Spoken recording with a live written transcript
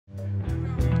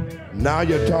Now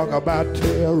you talk about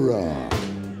terror.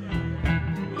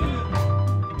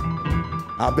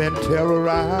 I've been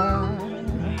terrorized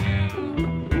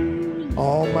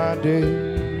all my day.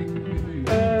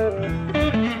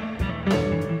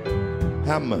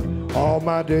 Hammer all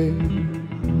my day.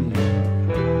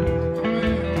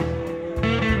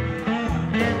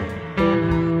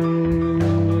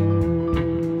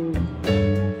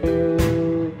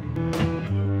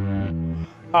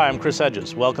 Hi, I'm Chris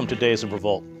Hedges. Welcome to Days of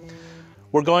Revolt.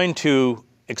 We're going to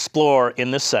explore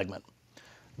in this segment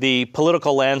the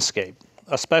political landscape,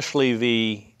 especially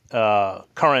the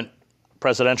current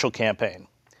presidential campaign,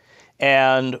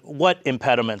 and what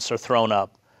impediments are thrown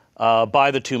up by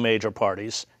the two major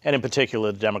parties, and in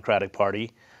particular the Democratic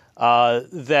Party,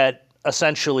 that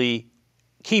essentially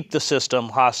keep the system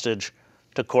hostage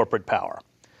to corporate power.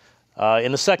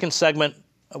 In the second segment,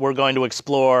 we're going to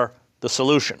explore the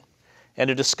solution. And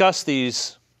to discuss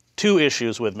these two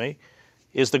issues with me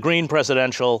is the Green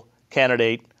presidential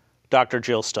candidate, Dr.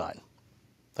 Jill Stein.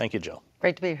 Thank you, Jill.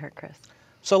 Great to be here, Chris.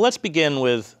 So let's begin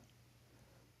with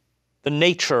the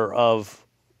nature of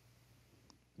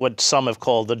what some have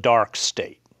called the dark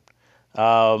state,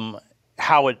 how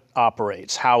it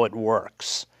operates, how it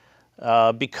works,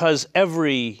 because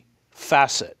every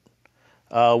facet,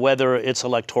 whether it's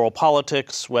electoral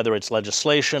politics, whether it's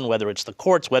legislation, whether it's the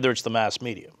courts, whether it's the mass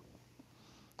media,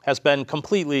 has been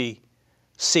completely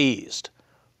seized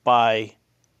by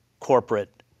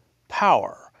corporate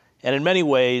power. And in many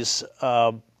ways,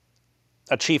 a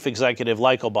chief executive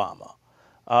like Obama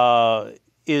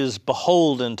is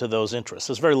beholden to those interests.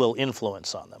 There's very little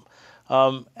influence on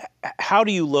them. How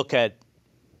do you look at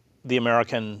the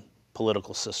American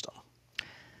political system?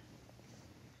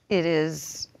 It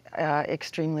is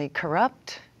extremely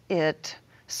corrupt. It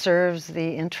serves the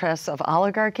interests of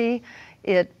oligarchy.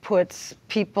 It puts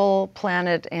people,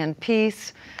 planet, and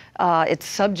peace. It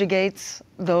subjugates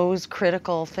those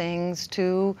critical things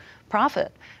to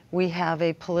profit. We have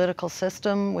a political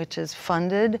system which is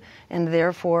funded and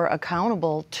therefore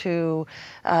accountable to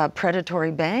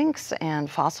predatory banks and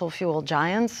fossil fuel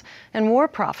giants and war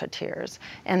profiteers.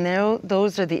 And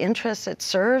those are the interests it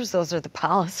serves, those are the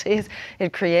policies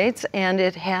it creates, and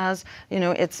it has,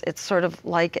 it's sort of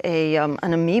like an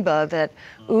amoeba that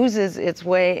oozes its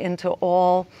way into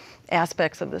all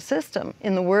aspects of the system.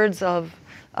 In the words of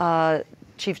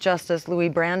Chief Justice Louis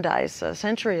Brandeis a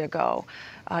century ago,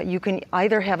 you can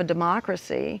either have a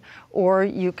democracy or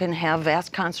you can have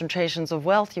vast concentrations of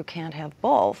wealth. You can't have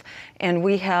both. And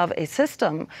we have a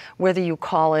system, whether you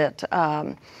call it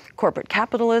corporate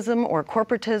capitalism or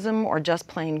corporatism or just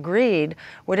plain greed,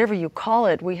 whatever you call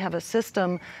it, we have a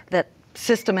system that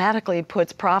systematically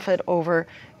puts profit over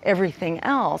everything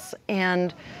else.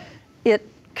 And it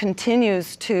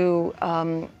continues to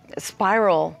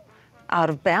spiral out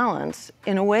of balance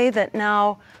in a way that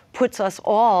now puts us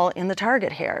all in the target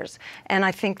hairs. And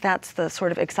I think that's the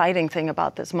sort of exciting thing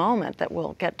about this moment that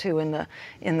we'll get to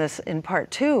in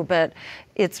part two. But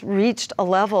it's reached a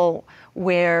level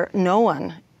where no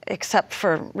one, except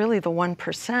for really the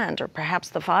 1% or perhaps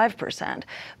the 5%,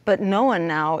 but no one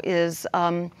now is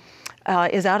out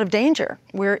of danger.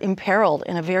 We're imperiled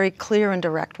in a very clear and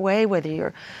direct way, whether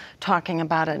you're talking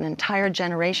about an entire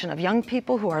generation of young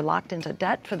people who are locked into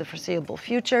debt for the foreseeable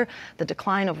future, the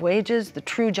decline of wages, the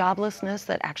true joblessness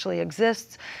that actually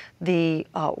exists, the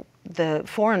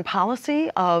foreign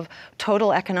policy of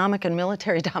total economic and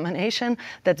military domination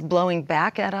that's blowing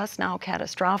back at us now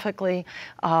catastrophically,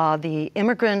 the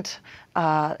immigrant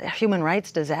human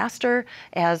rights disaster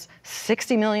as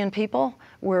 60 million people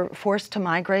were forced to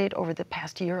migrate over the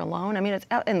past year alone. I mean,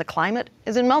 and the climate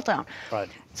is in meltdown. Right.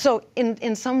 So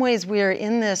in some ways, we're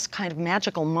in this kind of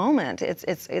magical moment.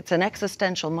 It's an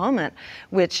existential moment,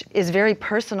 which is very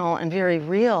personal and very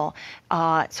real.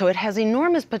 So it has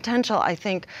enormous potential, I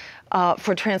think,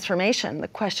 for transformation. The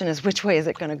question is, which way is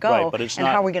it going to go, right, but it's and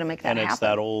not, how are we going to make that happen? And it's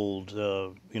that old,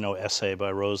 essay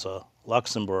by Rosa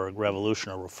Luxemburg,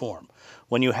 Revolution or Reform.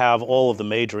 When you have all of the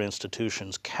major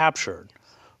institutions captured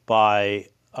by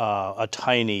a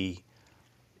tiny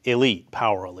elite,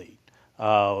 power elite,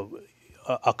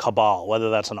 a cabal, whether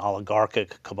that's an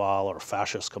oligarchic cabal or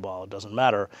fascist cabal, it doesn't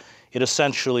matter. It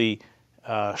essentially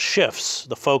shifts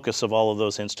the focus of all of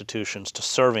those institutions to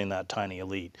serving that tiny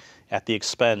elite at the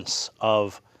expense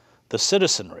of the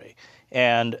citizenry.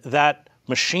 And that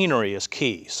machinery is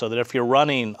key, so that if you're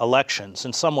running elections,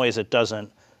 in some ways it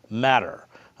doesn't matter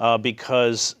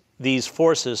because these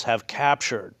forces have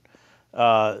captured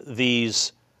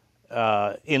these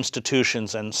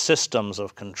institutions and systems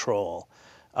of control.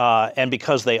 And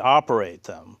because they operate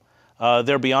them,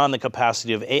 they're beyond the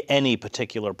capacity of any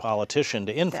particular politician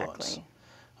to influence. Exactly.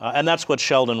 And that's what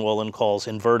Sheldon Wolin calls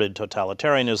inverted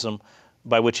totalitarianism,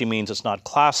 by which he means it's not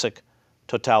classic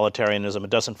totalitarianism.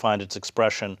 It doesn't find its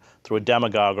expression through a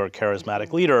demagogue or a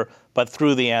charismatic leader, but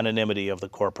through the anonymity of the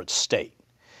corporate state.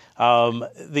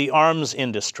 The arms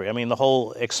industry, I mean, the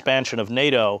whole expansion of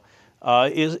NATO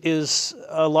is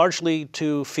largely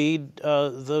to feed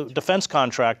the defense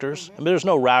contractors. I mean, there's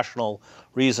no rational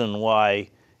reason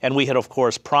why, and we had, of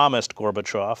course, promised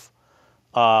Gorbachev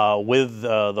with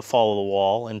the fall of the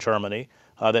wall in Germany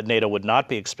that NATO would not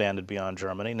be expanded beyond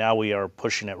Germany. Now we are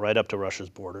pushing it right up to Russia's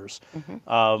borders.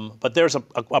 But there's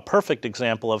a perfect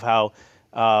example of how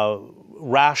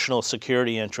rational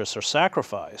security interests are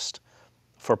sacrificed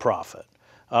for profit.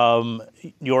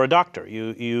 You're a doctor.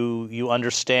 You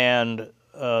understand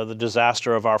the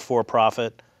disaster of our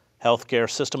for-profit healthcare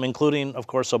system, including, of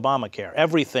course, Obamacare.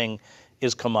 Everything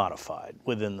is commodified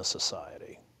within the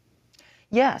society.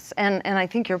 Yes, and I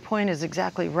think your point is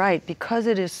exactly right. Because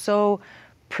it is so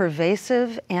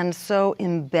pervasive and so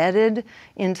embedded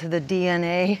into the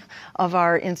DNA of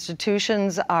our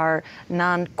institutions, our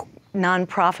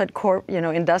non-profit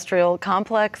industrial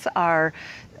complex, our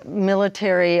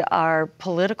military, our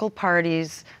political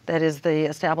parties, that is the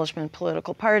establishment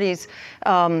political parties,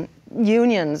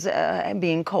 unions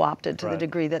being co-opted to the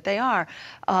degree that they are,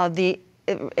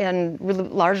 and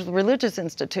large religious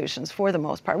institutions for the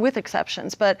most part, with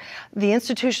exceptions. But the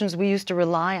institutions we used to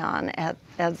rely on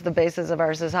as the basis of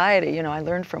our society, I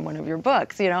learned from one of your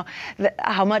books,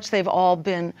 how much they've all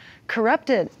been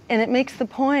corrupted. And it makes the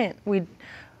point,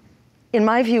 in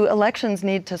my view, elections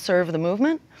need to serve the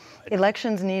movement.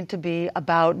 Elections need to be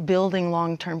about building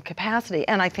long-term capacity.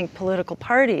 And I think political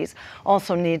parties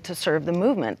also need to serve the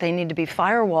movement. They need to be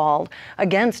firewalled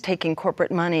against taking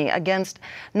corporate money, against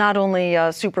not only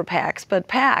super PACs, but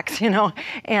PACs,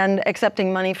 and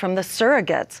accepting money from the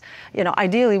surrogates.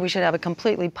 Ideally, we should have a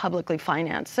completely publicly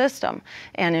financed system.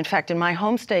 And in fact, in my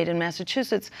home state in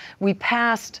Massachusetts, we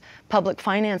passed public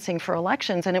financing for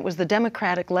elections, and it was the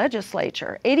Democratic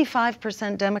legislature,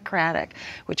 85% Democratic,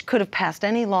 which could have passed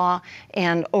any law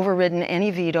and overridden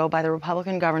any veto by the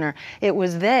Republican governor. It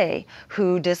was they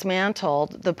who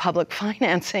dismantled the public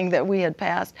financing that we had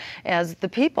passed as the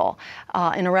people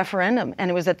in a referendum. And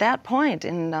it was at that point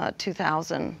in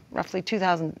roughly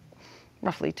 2000,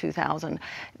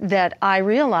 that I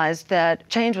realized that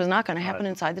change was not going to happen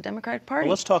inside the Democratic Party.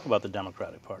 Well, let's talk about the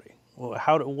Democratic Party. Well,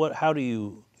 how do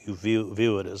you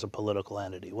view it as a political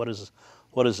entity? What is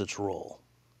its role?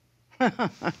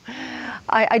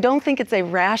 I don't think it's a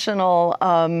rational,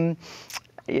 a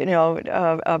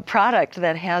product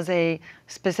that has a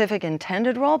specific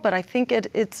intended role, but I think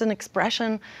it's an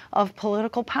expression of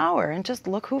political power. And just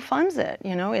look who funds it.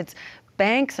 It's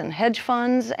banks and hedge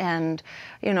funds and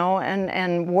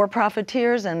war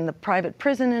profiteers and the private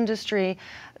prison industry.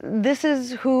 This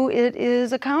is who it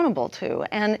is accountable to.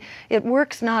 And it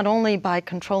works not only by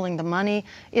controlling the money,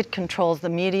 it controls the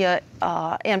media,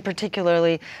 and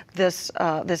particularly this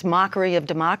mockery of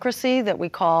democracy that we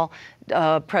call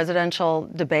presidential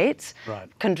debates,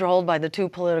 controlled by the two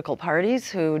political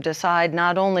parties who decide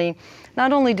not only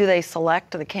do they select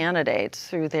the candidates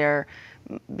through their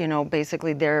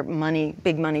basically their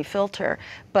big money filter,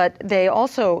 but they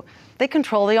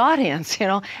control the audience,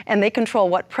 and they control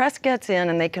what press gets in,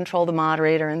 and they control the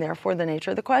moderator, and therefore the nature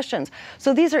of the questions.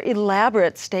 So these are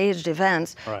elaborate staged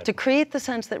events to create the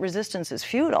sense that resistance is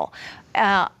futile.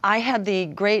 I had the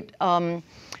great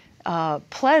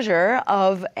pleasure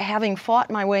of having fought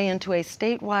my way into a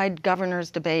statewide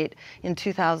governor's debate in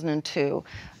 2002.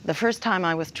 The first time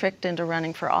I was tricked into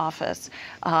running for office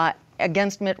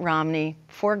against Mitt Romney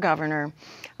for governor.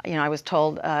 I was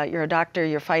told, you're a doctor,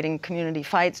 you're fighting community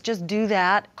fights, just do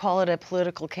that, call it a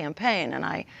political campaign.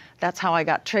 And that's how I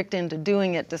got tricked into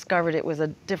doing it, discovered it was a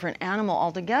different animal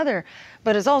altogether,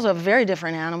 but it's also a very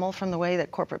different animal from the way that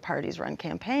corporate parties run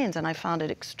campaigns. And I found it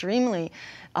extremely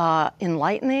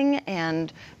enlightening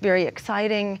and very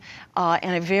exciting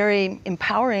and a very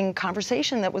empowering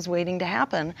conversation that was waiting to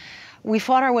happen. We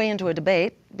fought our way into a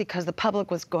debate because the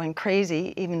public was going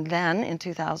crazy even then in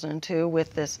 2002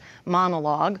 with this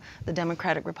monologue, the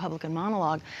Democratic-Republican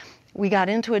monologue. We got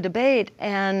into a debate,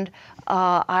 and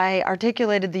I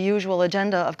articulated the usual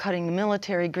agenda of cutting the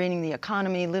military, greening the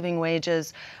economy, living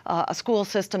wages, a school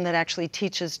system that actually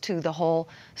teaches to the whole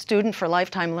student for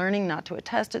lifetime learning, not to a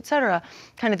test, et cetera.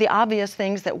 Kind of the obvious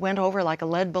things that went over like a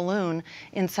lead balloon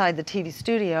inside the TV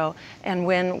studio. And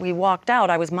when we walked out,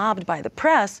 I was mobbed by the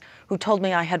press, who told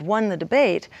me I had won the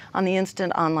debate on the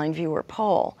instant online viewer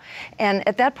poll. And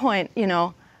at that point,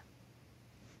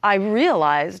 I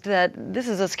realized that this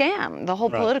is a scam. The whole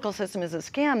Right. political system is a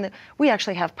scam. That we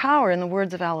actually have power. In the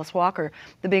words of Alice Walker,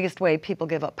 the biggest way people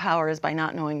give up power is by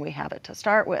not knowing we have it to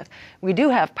start with. We do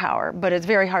have power, but it's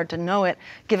very hard to know it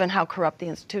given how corrupt the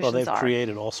institutions Well, they've are.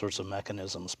 created all sorts of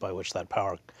mechanisms by which that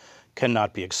power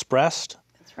cannot be expressed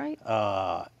That's right.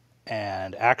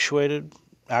 and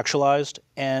actualized,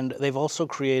 and they've also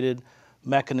created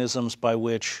mechanisms by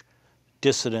which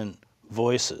dissident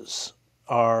voices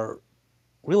are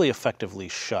really effectively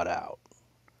shut out.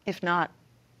 If not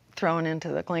thrown into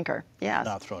the clinker, yes.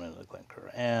 Not thrown into the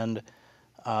clinker. And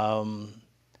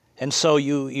so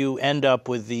you end up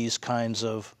with these kinds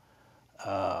of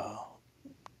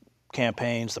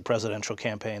campaigns, the presidential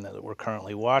campaign that we're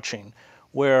currently watching,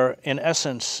 where in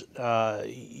essence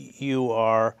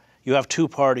you have two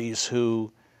parties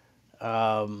who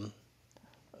are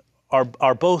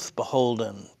both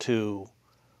beholden to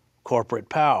corporate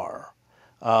power,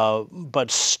 but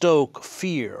stoke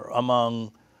fear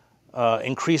among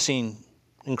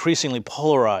increasingly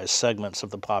polarized segments of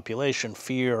the population,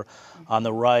 fear on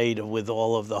the right with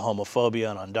all of the homophobia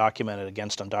and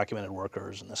against undocumented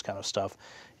workers and this kind of stuff,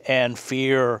 and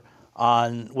fear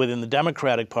within the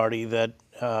Democratic Party that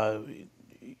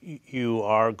you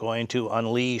are going to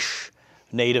unleash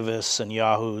nativists and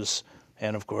yahoos,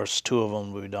 and of course two of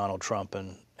them would be Donald Trump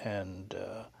and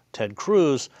Ted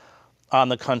Cruz, on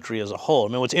the country as a whole. I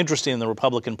mean, what's interesting in the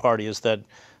Republican Party is that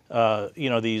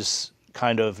these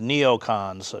kind of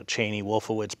neocons, Cheney,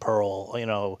 Wolfowitz,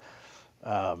 Pearl,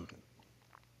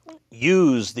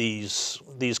 use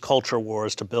these culture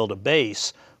wars to build a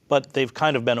base, but they've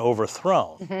kind of been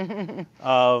overthrown.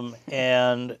 How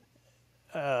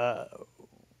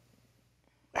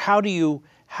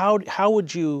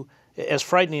would you, as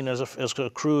frightening as a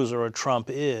Cruz or a Trump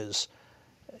is,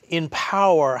 in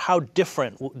power, how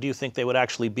different do you think they would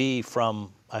actually be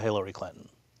from a Hillary Clinton?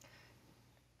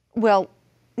 Well,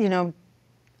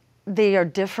 they are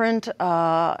different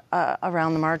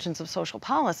around the margins of social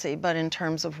policy, but in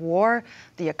terms of war,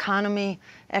 the economy,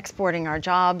 exporting our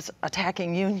jobs,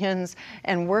 attacking unions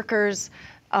and workers,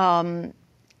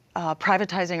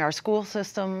 privatizing our school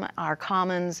system, our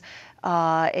commons,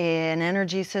 an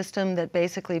energy system that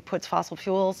basically puts fossil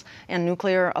fuels and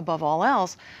nuclear above all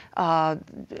else,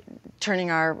 turning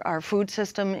our food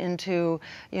system into,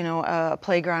 a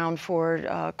playground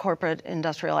for corporate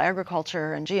industrial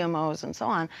agriculture and GMOs and so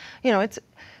on. It's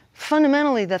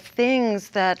fundamentally the things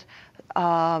that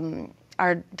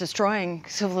are destroying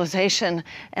civilization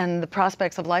and the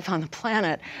prospects of life on the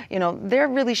planet, they're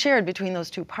really shared between those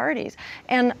two parties.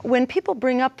 And when people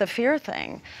bring up the fear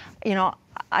thing,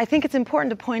 I think it's important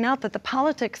to point out that the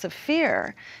politics of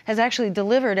fear has actually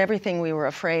delivered everything we were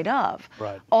afraid of.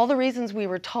 Right. All the reasons we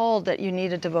were told that you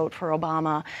needed to vote for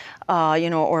Obama,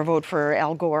 or vote for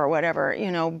Al Gore or whatever,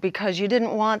 because you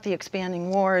didn't want the expanding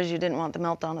wars, you didn't want the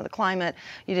meltdown of the climate,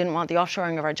 you didn't want the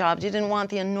offshoring of our jobs, you didn't want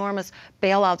the enormous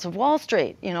bailouts of Wall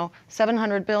Street,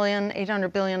 $700 billion,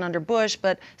 $800 billion under Bush,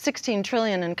 but $16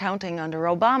 trillion and counting under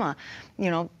Obama.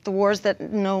 The wars that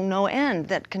know no end,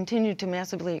 that continue to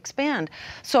massively expand.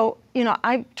 So,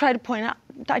 I try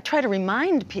to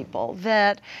remind people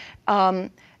that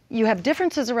you have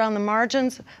differences around the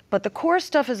margins, but the core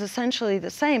stuff is essentially the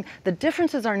same. The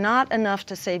differences are not enough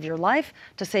to save your life,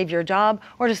 to save your job,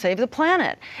 or to save the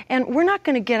planet. And we're not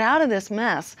going to get out of this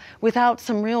mess without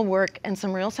some real work and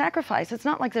some real sacrifice. It's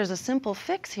not like there's a simple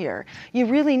fix here. We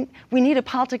need a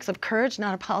politics of courage,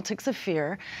 not a politics of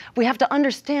fear. We have to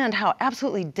understand how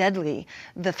absolutely deadly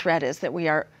the threat is that we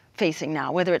are facing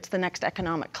now, whether it's the next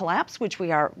economic collapse, which we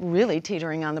are really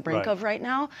teetering on the brink of right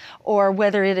now, or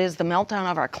whether it is the meltdown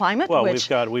of our climate. Well,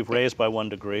 we've raised by 1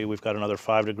 degree. We've got another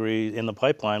 5 degrees in the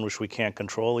pipeline, which we can't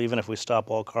control, even if we stop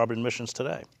all carbon emissions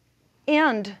today.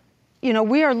 And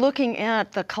we are looking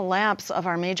at the collapse of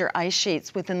our major ice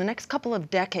sheets within the next couple of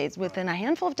decades. Within a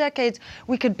handful of decades,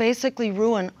 we could basically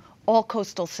ruin all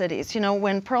coastal cities.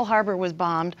 When Pearl Harbor was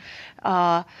bombed,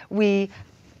 we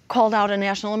called out a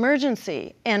national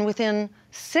emergency, and within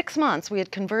 6 months we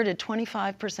had converted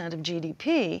 25% of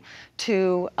GDP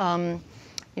to a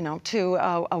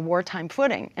wartime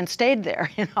footing and stayed there.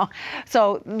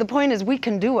 So the point is, we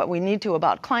can do what we need to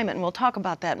about climate, and we'll talk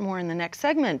about that more in the next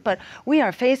segment. But we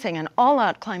are facing an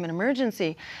all-out climate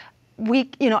emergency.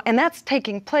 And that's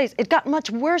taking place. It got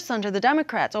much worse under the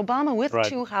Democrats. Obama with Right.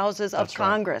 2 houses of That's right.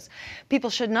 Congress. People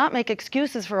should not make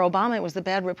excuses for Obama. It was the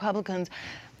bad Republicans.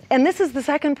 And this is the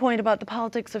second point about the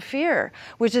politics of fear,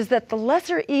 which is that the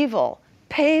lesser evil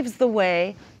paves the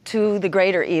way to the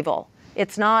greater evil.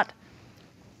 It's not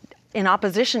in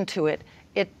opposition to it.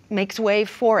 it makes way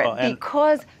for it, Well,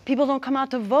 because people don't come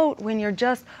out to vote when you're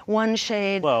just one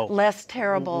shade less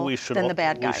terrible than the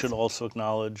bad guys. We should also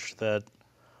acknowledge that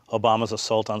Obama's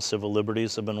assault on civil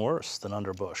liberties have been worse than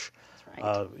under Bush. That's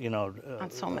right.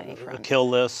 On so many fronts. Kill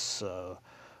lists, the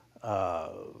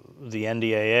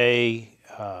NDAA,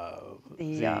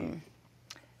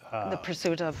 the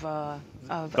pursuit of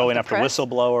going the after press.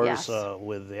 whistleblowers Yes.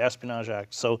 with the Espionage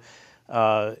Act. So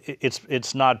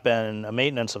it's not been a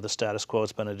maintenance of the status quo;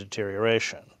 it's been a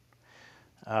deterioration.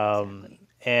 Exactly.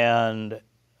 And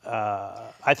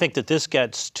I think that this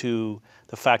gets to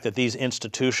the fact that these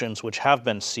institutions, which have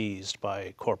been seized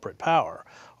by corporate power,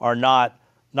 are not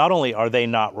only are they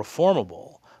not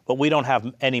reformable, but we don't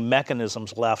have any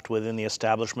mechanisms left within the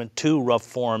establishment to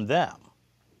reform them.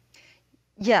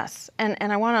 Yes, and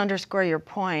I want to underscore your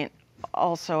point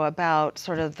also about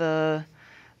sort of the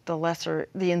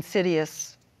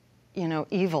insidious,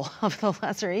 evil of the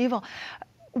lesser evil.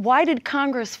 Why did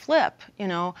Congress flip?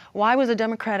 Why was a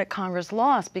Democratic Congress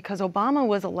lost? Because Obama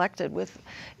was elected with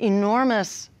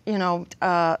enormous,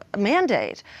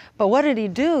 mandate. But what did he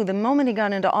do? The moment he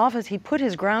got into office, he put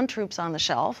his ground troops on the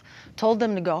shelf, told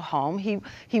them to go home. He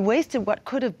wasted what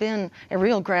could have been a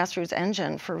real grassroots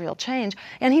engine for real change,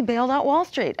 and he bailed out Wall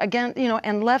Street again,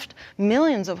 and left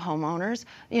millions of homeowners,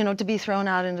 to be thrown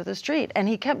out into the street. And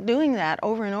he kept doing that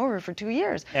over and over for 2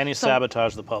 years. And he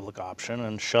sabotaged the public option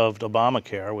and shoved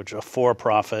Obamacare, which is a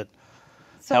for-profit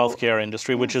healthcare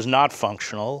industry, which is not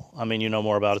functional. I mean, you know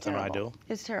more about it than I do.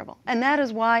 It's terrible. And that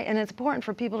is why, and it's important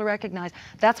for people to recognize,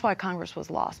 that's why Congress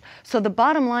was lost. So the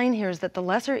bottom line here is that the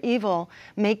lesser evil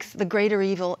makes the greater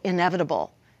evil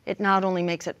inevitable. It not only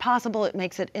makes it possible, it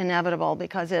makes it inevitable,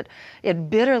 because it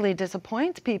bitterly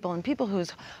disappoints people, and people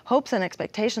whose hopes and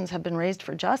expectations have been raised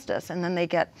for justice, and then they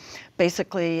get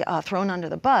basically thrown under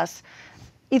the bus.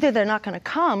 Either they're not going to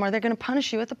come, or they're going to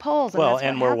punish you at the polls. Well,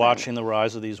 and we're watching the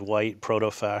rise of these white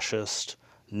proto-fascist,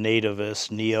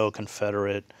 nativist,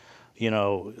 neo-Confederate,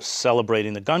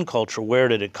 celebrating the gun culture. Where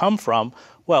did it come from?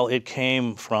 Well, it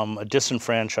came from a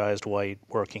disenfranchised white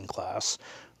working class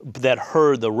that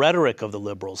heard the rhetoric of the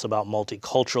liberals about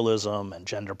multiculturalism and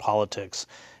gender politics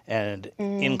and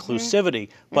inclusivity.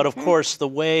 But of course, the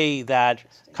way that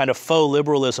kind of faux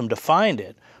liberalism defined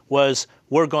it was,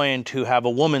 we're going to have a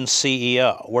woman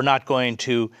CEO. We're not going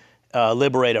to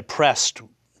liberate oppressed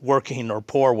working or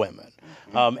poor women.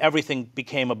 Everything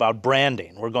became about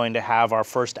branding. We're going to have our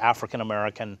first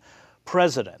African-American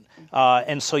president.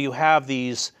 And so you have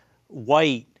these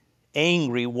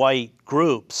angry white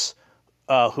groups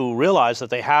who realize that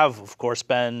they have, of course,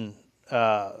 been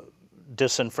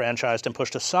disenfranchised and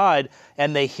pushed aside,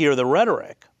 and they hear the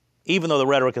rhetoric, even though the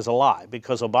rhetoric is a lie,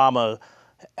 because Obama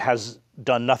has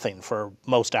done nothing for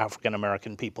most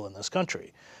African-American people in this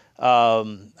country.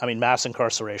 Mass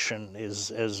incarceration is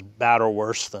as bad or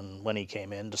worse than when he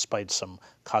came in, despite some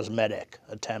cosmetic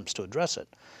attempts to address it.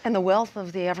 And the wealth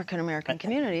of the African-American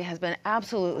community has been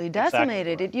absolutely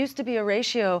decimated. Exactly right. It used to be a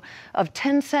ratio of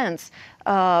 10 cents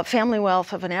family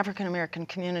wealth of an African-American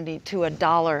community to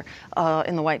 $1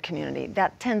 in the white community.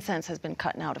 That 10 cents has been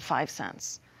cut now to 5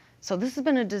 cents. So this has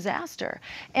been a disaster.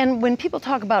 And when people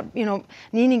talk about,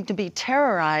 needing to be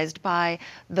terrorized by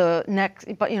the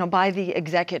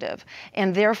executive,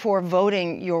 and therefore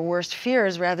voting your worst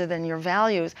fears rather than your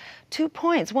values, 2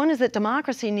 points. One is that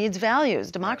democracy needs values.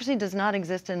 Democracy does not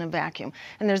exist in a vacuum,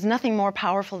 and there's nothing more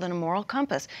powerful than a moral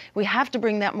compass. We have to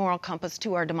bring that moral compass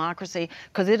to our democracy,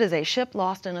 because it is a ship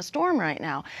lost in a storm right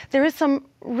now. There is some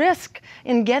risk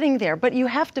in getting there, but you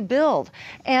have to build.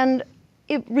 And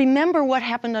remember what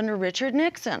happened under Richard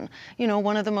Nixon,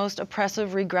 one of the most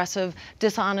oppressive, regressive,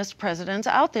 dishonest presidents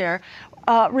out there.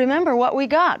 Remember what we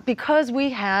got, because we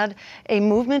had a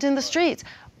movement in the streets.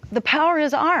 The power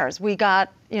is ours. We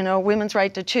got, women's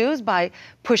right to choose by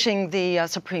pushing the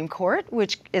Supreme Court,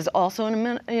 which is also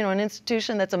an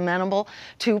institution that's amenable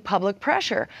to public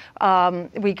pressure.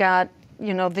 We got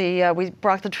we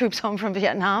brought the troops home from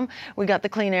Vietnam. We got the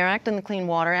Clean Air Act and the Clean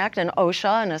Water Act and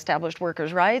OSHA and established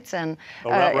workers' rights and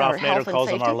Ralph health Nader and calls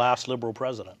safety. him our last liberal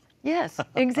president. Yes,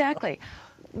 exactly.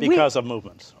 Because of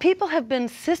movements. People have been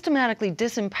systematically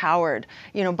disempowered,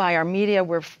 by our media.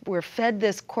 We're fed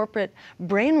this corporate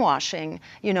brainwashing,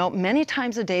 many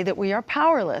times a day, that we are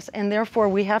powerless, and therefore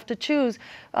we have to choose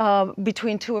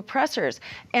between two oppressors.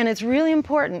 And it's really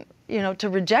important, to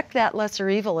reject that lesser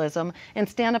evilism and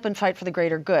stand up and fight for the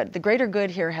greater good. The greater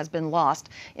good here has been lost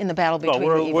in the battle between the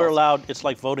evils. We're allowed. It's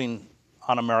like voting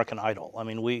on American Idol.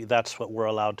 That's what we're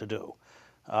allowed to do.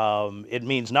 it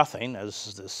means nothing,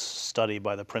 as this study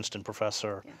by the Princeton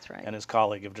professor That's right. and his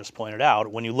colleague have just pointed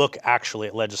out. When you look actually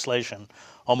at legislation,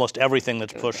 almost everything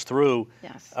that's pushed through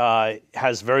Yes.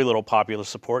 has very little popular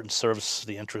support and serves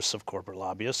the interests of corporate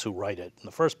lobbyists who write it in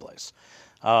the first place.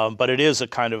 But it is a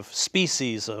kind of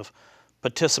species of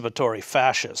participatory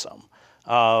fascism.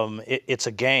 It's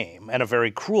a game, and a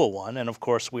very cruel one, and of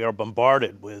course we are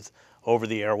bombarded with over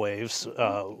the airwaves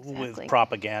with Exactly.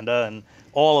 propaganda, and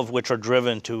all of which are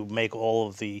driven to make all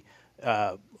of the,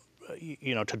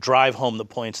 to drive home the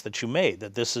points that you made,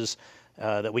 that this is,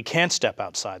 that we can't step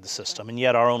outside the system, and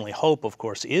yet our only hope, of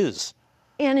course, is.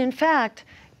 And in fact,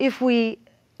 if we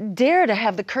dare to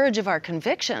have the courage of our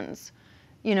convictions,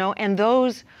 and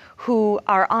those who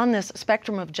are on this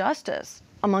spectrum of justice,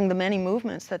 among the many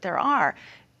movements that there are,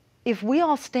 if we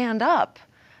all stand up,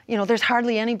 there's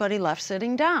hardly anybody left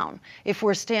sitting down. If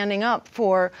we're standing up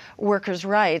for workers'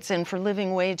 rights and for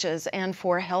living wages and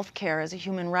for health care as a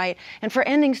human right and for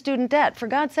ending student debt, for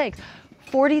God's sakes,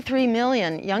 43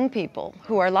 million young people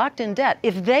who are locked in debt,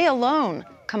 if they alone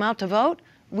come out to vote,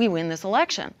 we win this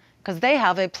election because they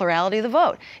have a plurality of the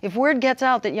vote. If word gets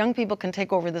out that young people can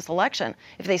take over this election,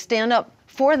 if they stand up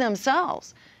for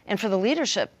themselves and for the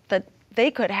leadership that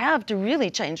they could have to really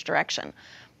change direction,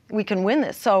 we can win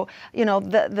this. So,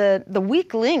 the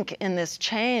weak link in this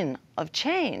chain of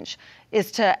change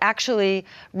is to actually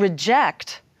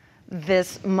reject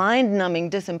this mind-numbing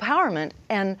disempowerment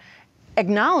and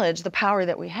acknowledge the power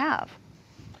that we have.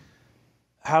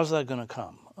 How's that going to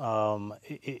come?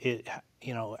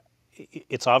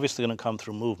 It's obviously going to come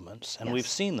through movements, and Yes. we've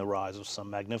seen the rise of some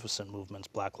magnificent movements,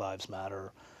 Black Lives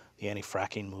Matter, the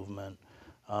anti-fracking movement.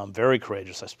 Very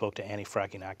courageous. I spoke to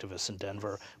anti-fracking activists in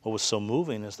Denver. What was so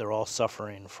moving is they're all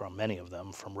suffering from, many of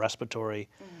them, from respiratory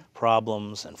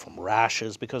problems and from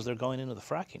rashes because they're going into the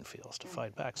fracking fields to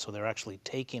fight back. So they're actually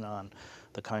taking on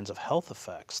the kinds of health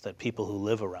effects that people who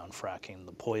live around fracking,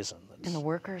 the poison that's, And the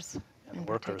workers. and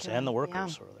the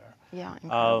workers who are there. Yeah,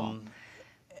 incredible.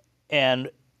 And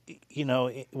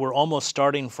we're almost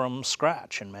starting from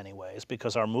scratch in many ways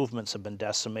because our movements have been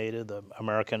decimated. The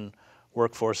American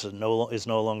workforce is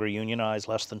no longer unionized,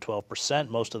 less than 12%.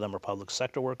 Most of them are public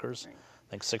sector workers, I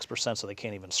think 6%, so they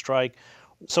can't even strike.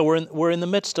 So we're in the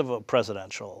midst of a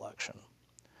presidential election,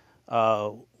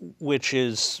 which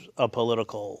is a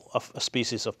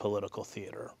species of political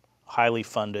theater, highly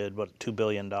funded, but $2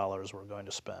 billion we're going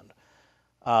to spend.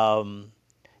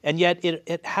 And yet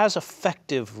it has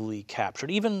effectively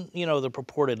captured, even the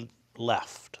purported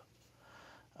left.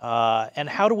 And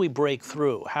how do we break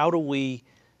through? How do we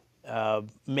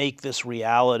make this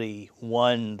reality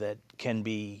one that can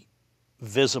be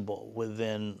visible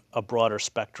within a broader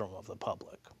spectrum of the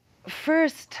public?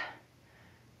 First,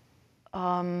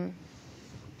 to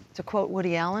quote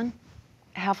Woody Allen,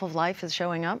 half of life is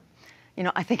showing up.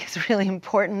 I think it's really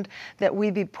important that we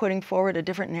be putting forward a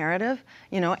different narrative,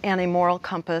 and a moral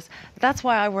compass. That's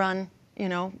why I run,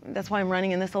 that's why I'm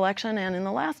running in this election and in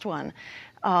the last one.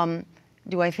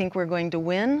 Do I think we're going to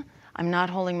win? I'm not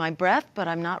holding my breath, but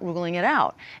I'm not ruling it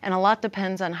out. And a lot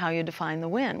depends on how you define the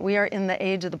win. We are in the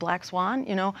age of the black swan.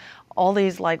 All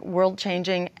these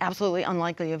world-changing, absolutely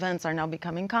unlikely events are now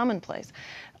becoming commonplace.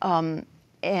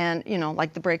 And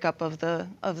like the breakup of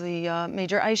the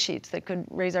major ice sheets that could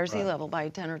raise our sea level by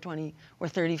 10 or 20 or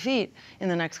 30 feet in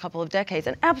the next couple of decades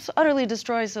and utterly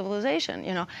destroy civilization.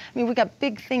 We've got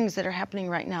big things that are happening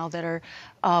right now that are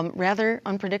rather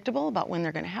unpredictable about when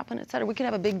they're going to happen, et cetera. We could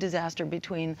have a big disaster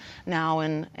between now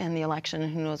and the election,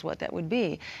 and who knows what that would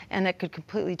be, and that could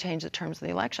completely change the terms of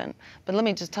the election. But let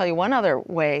me just tell you one other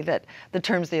way that the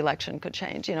terms of the election could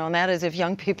change, and that is if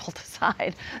young people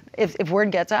decide, if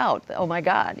word gets out, oh my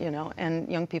God, and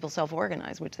young people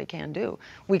self-organize, which they can do,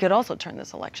 we could also turn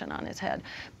this election on its head.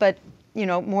 But,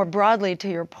 more broadly to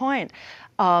your point,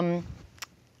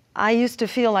 I used to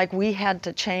feel like we had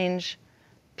to change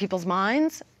people's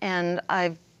minds, and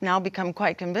I've now become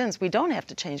quite convinced we don't have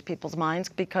to change people's minds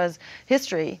because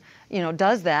history,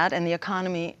 does that, and the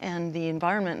economy and the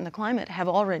environment and the climate have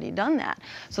already done that.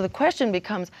 So the question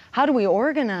becomes, how do we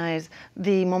organize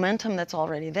the momentum that's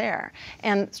already there?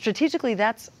 And strategically,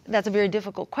 that's a very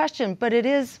difficult question, but it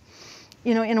is,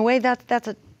 in a way, that's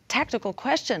a tactical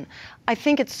question. I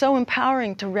think it's so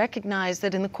empowering to recognize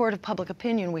that in the court of public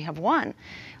opinion we have won.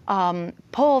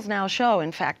 Polls now show,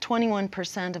 in fact,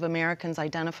 21% of Americans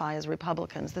identify as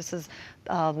Republicans. This is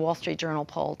the Wall Street Journal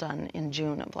poll done in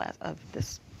June of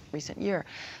this recent year.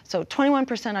 So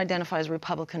 21% identify as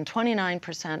Republican,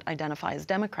 29% identify as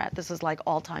Democrat. This is like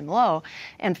all-time low,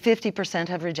 and 50%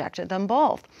 have rejected them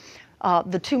both.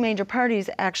 The two major parties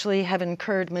actually have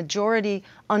incurred majority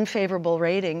unfavorable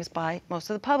ratings by most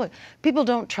of the public. People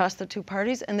don't trust the two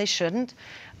parties, and they shouldn't.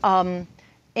 And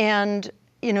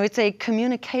it's a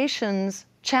communications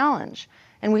challenge.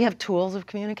 And we have tools of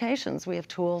communications. We have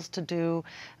tools to do,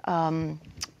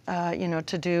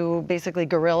 basically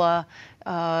guerrilla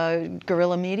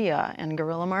media and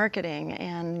guerrilla marketing,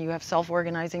 and you have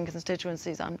self-organizing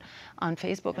constituencies on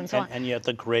Facebook and so on. And yet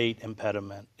the great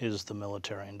impediment is the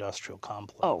military-industrial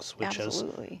complex, which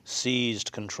absolutely. has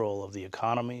seized control of the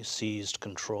economy, seized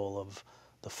control of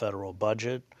the federal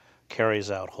budget,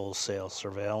 carries out wholesale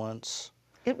surveillance.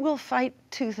 It will fight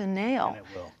tooth and nail. And it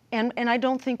will. And I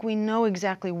don't think we know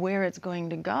exactly where it's going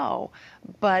to go,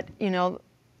 but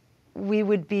we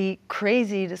would be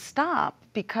crazy to stop,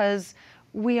 because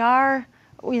we are,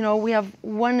 we have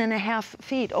 1.5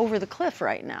 feet over the cliff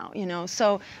right now,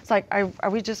 So it's like, are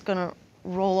we just going to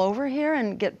roll over here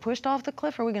and get pushed off the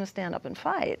cliff, or are we going to stand up and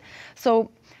fight?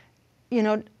 So,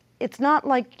 it's not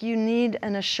like you need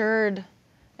an assured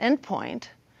endpoint,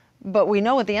 but we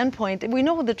know at the endpoint, we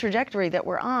know the trajectory that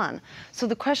we're on. So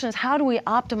the question is, how do we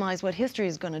optimize what history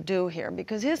is going to do here?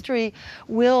 Because history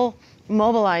will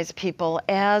mobilize people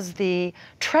as the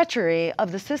treachery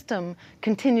of the system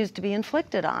continues to be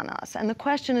inflicted on us. And the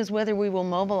question is whether we will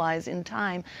mobilize in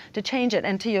time to change it.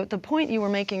 And to the point you were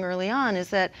making early on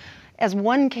is that as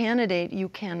one candidate, you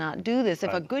cannot do this.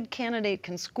 If a good candidate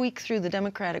can squeak through the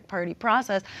Democratic Party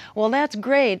process, well, that's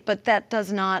great, but that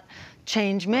does not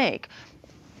change make.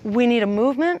 We need a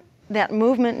movement. That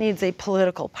movement needs a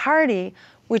political party,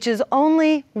 which is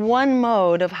only one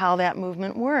mode of how that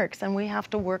movement works, and we have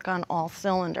to work on all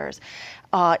cylinders.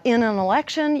 In an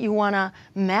election, you want to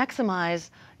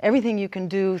maximize everything you can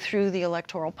do through the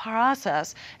electoral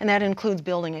process, and that includes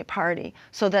building a party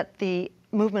so that the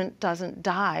movement doesn't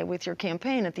die with your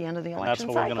campaign at the end of the election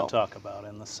cycle. That's what we're going to talk about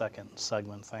in the second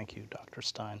segment. Thank you, Dr.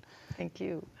 Stein. Thank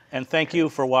you. And thank you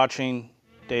for watching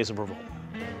Days of Revolt.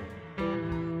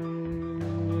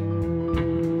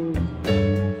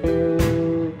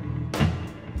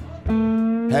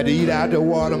 Had to eat out the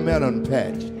watermelon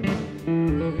patch.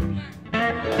 And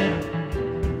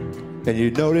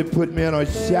they put me in a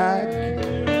shack